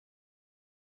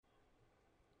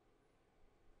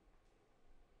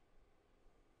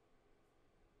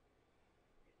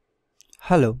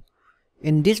Hello,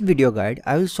 in this video guide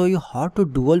I will show you how to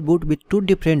dual boot with two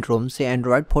different ROMs, say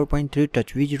Android 4.3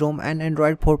 Tochwhiz ROM and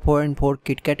Android 4.4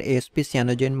 KitKat ASP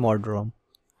CyanogenMod ROM.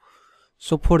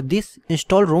 So for this,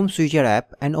 install ROM switcher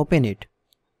app and open it.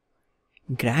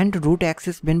 Grant root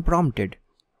access when prompted.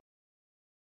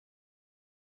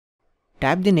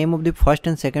 Tap the name of the first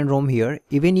and second ROM here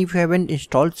even if you haven't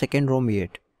installed second ROM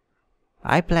yet.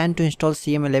 I plan to install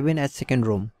CM11 as second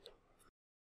ROM.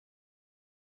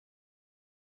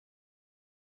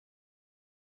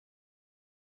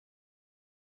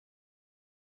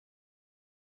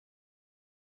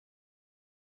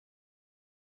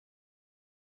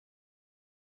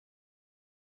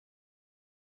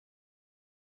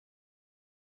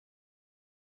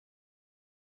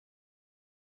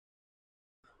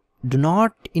 Do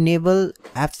not enable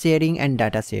app sharing and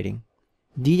data sharing.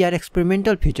 These are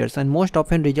experimental features and most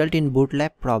often result in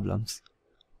bootloop problems.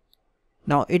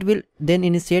 Now it will then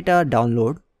initiate a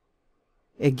download.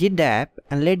 Exit the app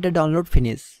and let the download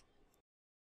finish.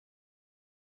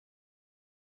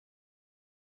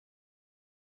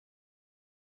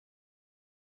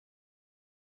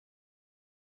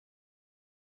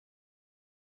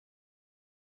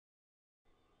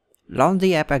 Launch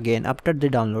the app again after the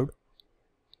download.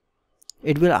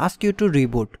 It will ask you to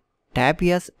reboot. Tap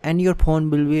yes and your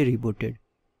phone will be rebooted.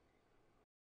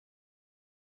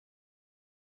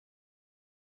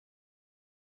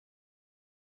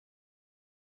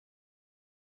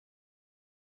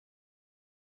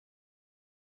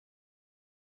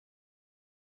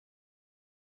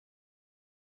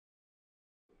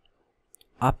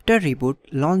 After reboot,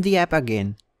 launch the app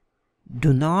again.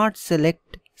 Do not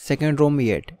select second ROM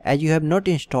yet as you have not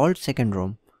installed second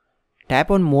ROM.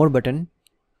 Tap on more button.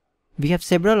 We have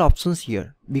several options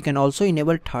here. We can also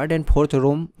enable third and fourth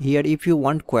ROM here if you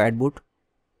want quad boot.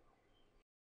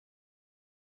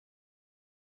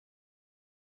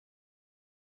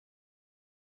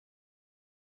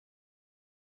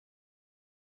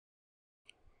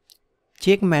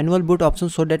 Check manual boot option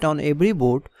so that on every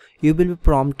boot you will be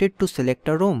prompted to select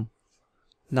a ROM.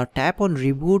 Now tap on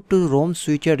reboot to ROM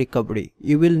switcher recovery.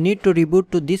 You will need to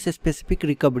reboot to this specific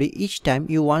recovery each time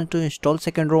you want to install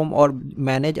second ROM or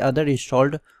manage other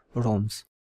installed ROMs.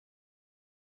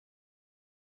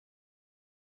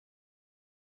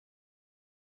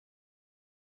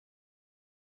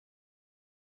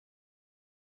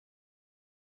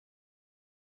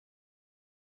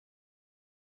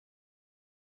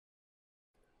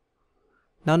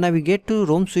 Now navigate to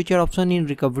ROM switcher option in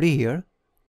recovery here.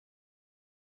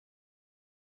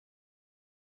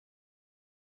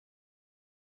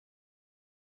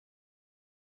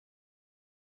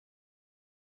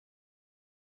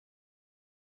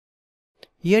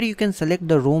 Here you can select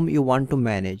the ROM you want to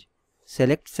manage.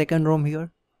 Select second ROM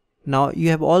here. Now you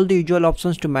have all the usual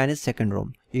options to manage second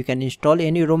ROM. You can install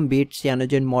any ROM, be it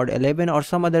CyanogenMod 11 or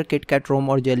some other KitKat ROM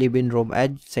or Jelly Bean ROM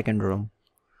as second ROM.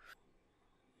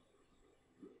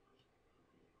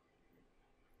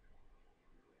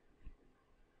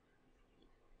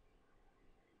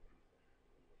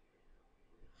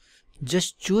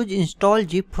 Just choose install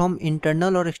zip from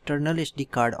internal or external SD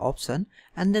card option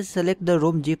and then select the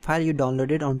ROM zip file you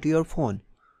downloaded onto your phone.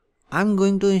 I'm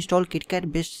going to install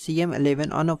KitKat based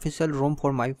CM11 unofficial ROM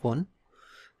for my phone.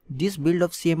 This build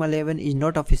of CM11 is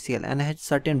not official and has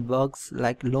certain bugs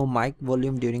like low mic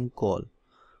volume during call,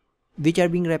 which are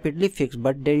being rapidly fixed,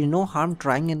 but there is no harm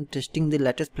trying and testing the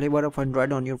latest flavor of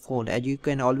Android on your phone as you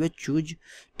can always choose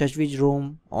Tochwhiz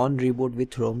ROM on reboot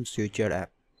with ROM switcher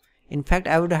app. In fact,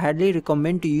 I would highly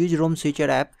recommend to use ROM switcher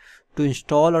app to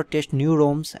install or test new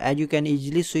ROMs as you can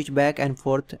easily switch back and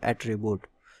forth at reboot.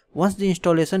 Once the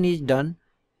installation is done,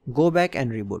 go back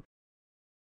and reboot.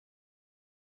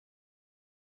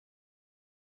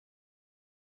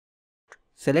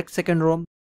 Select second ROM.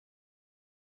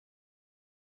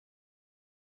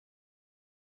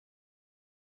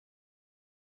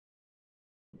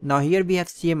 Now here we have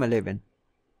CM11.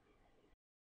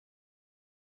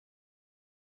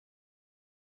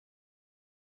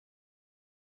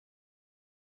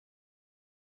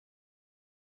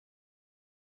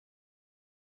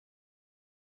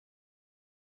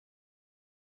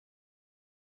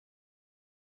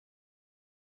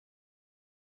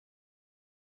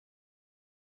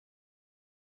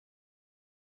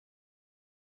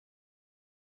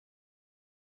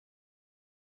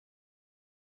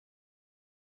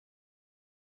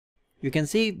 You can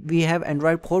see we have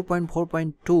Android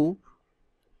 4.4.2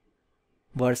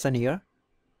 version here.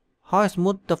 How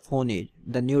smooth the phone is.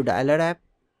 The new dialer app.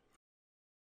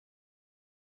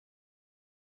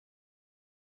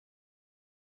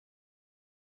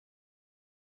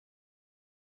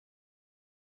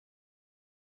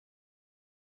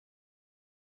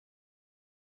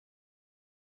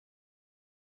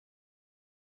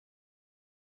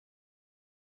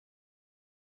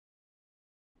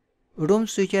 ROM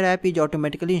switcher app is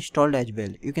automatically installed as well.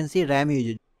 You can see RAM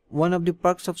usage. One of the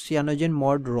perks of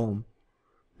CyanogenMod ROM.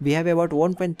 We have about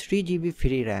 1.3 GB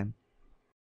free RAM.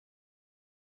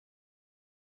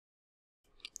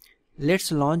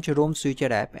 Let's launch ROM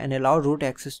switcher app and allow root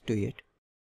access to it.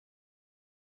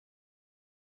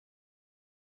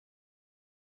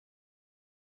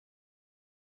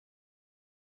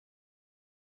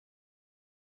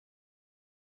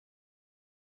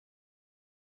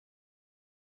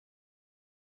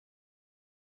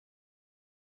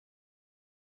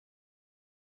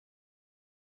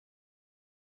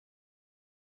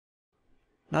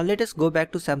 Now let us go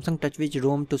back to Samsung Tochwhiz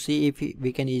ROM to see if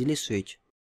we can easily switch.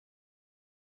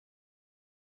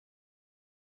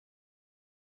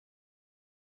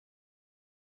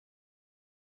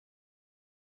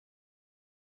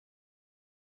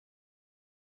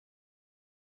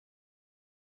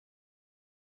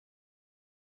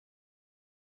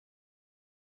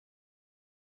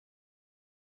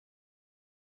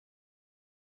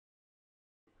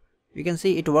 You can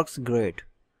see it works great.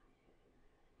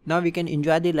 Now we can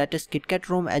enjoy the latest KitKat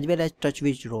ROM as well as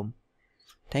Tochwhiz ROM.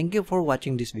 Thank you for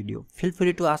watching this video. Feel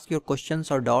free to ask your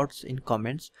questions or doubts in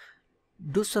comments.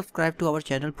 Do subscribe to our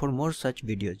channel for more such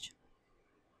videos.